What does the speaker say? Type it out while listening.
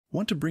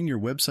Want to bring your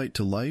website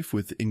to life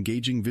with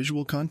engaging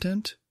visual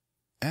content?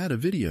 Add a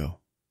video.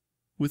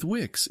 With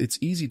Wix, it's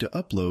easy to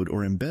upload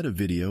or embed a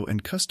video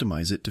and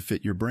customize it to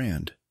fit your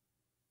brand.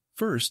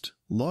 First,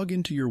 log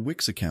into your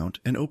Wix account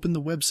and open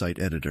the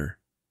website editor.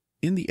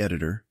 In the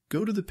editor,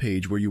 go to the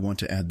page where you want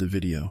to add the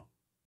video.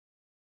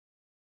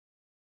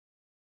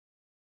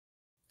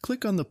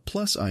 Click on the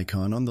plus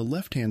icon on the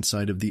left-hand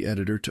side of the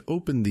editor to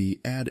open the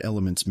Add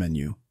Elements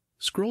menu.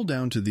 Scroll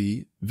down to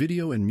the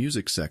Video and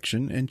Music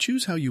section and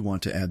choose how you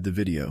want to add the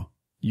video.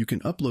 You can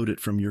upload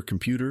it from your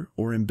computer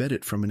or embed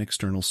it from an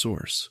external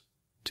source.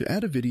 To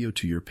add a video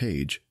to your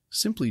page,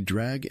 simply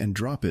drag and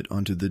drop it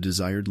onto the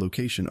desired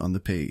location on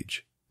the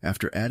page.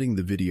 After adding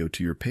the video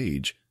to your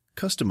page,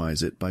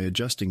 customize it by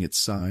adjusting its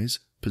size,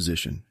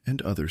 position,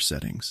 and other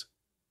settings.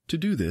 To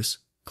do this,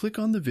 click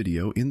on the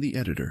video in the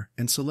editor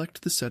and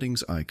select the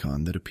settings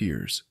icon that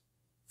appears.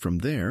 From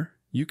there,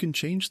 you can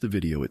change the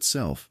video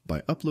itself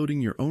by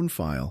uploading your own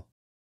file,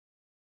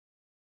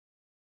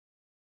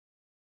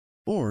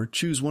 or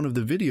choose one of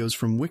the videos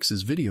from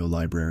Wix's video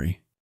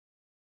library,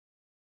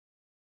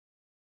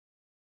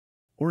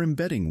 or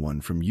embedding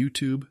one from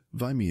YouTube,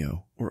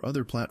 Vimeo, or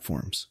other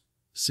platforms.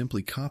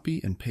 Simply copy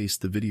and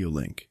paste the video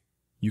link.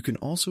 You can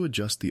also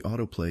adjust the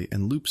autoplay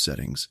and loop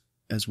settings,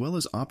 as well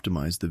as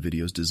optimize the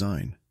video's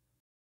design.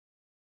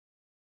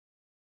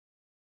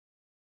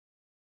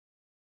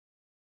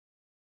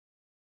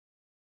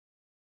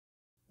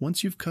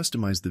 Once you've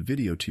customized the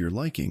video to your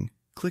liking,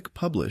 click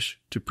Publish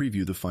to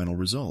preview the final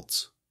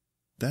results.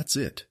 That's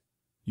it.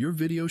 Your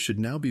video should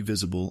now be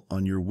visible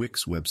on your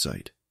Wix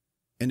website.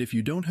 And if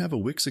you don't have a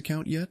Wix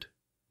account yet,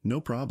 no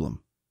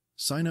problem.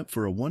 Sign up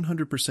for a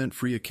 100%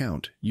 free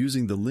account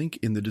using the link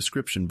in the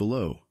description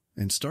below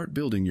and start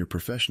building your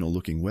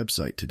professional-looking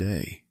website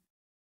today.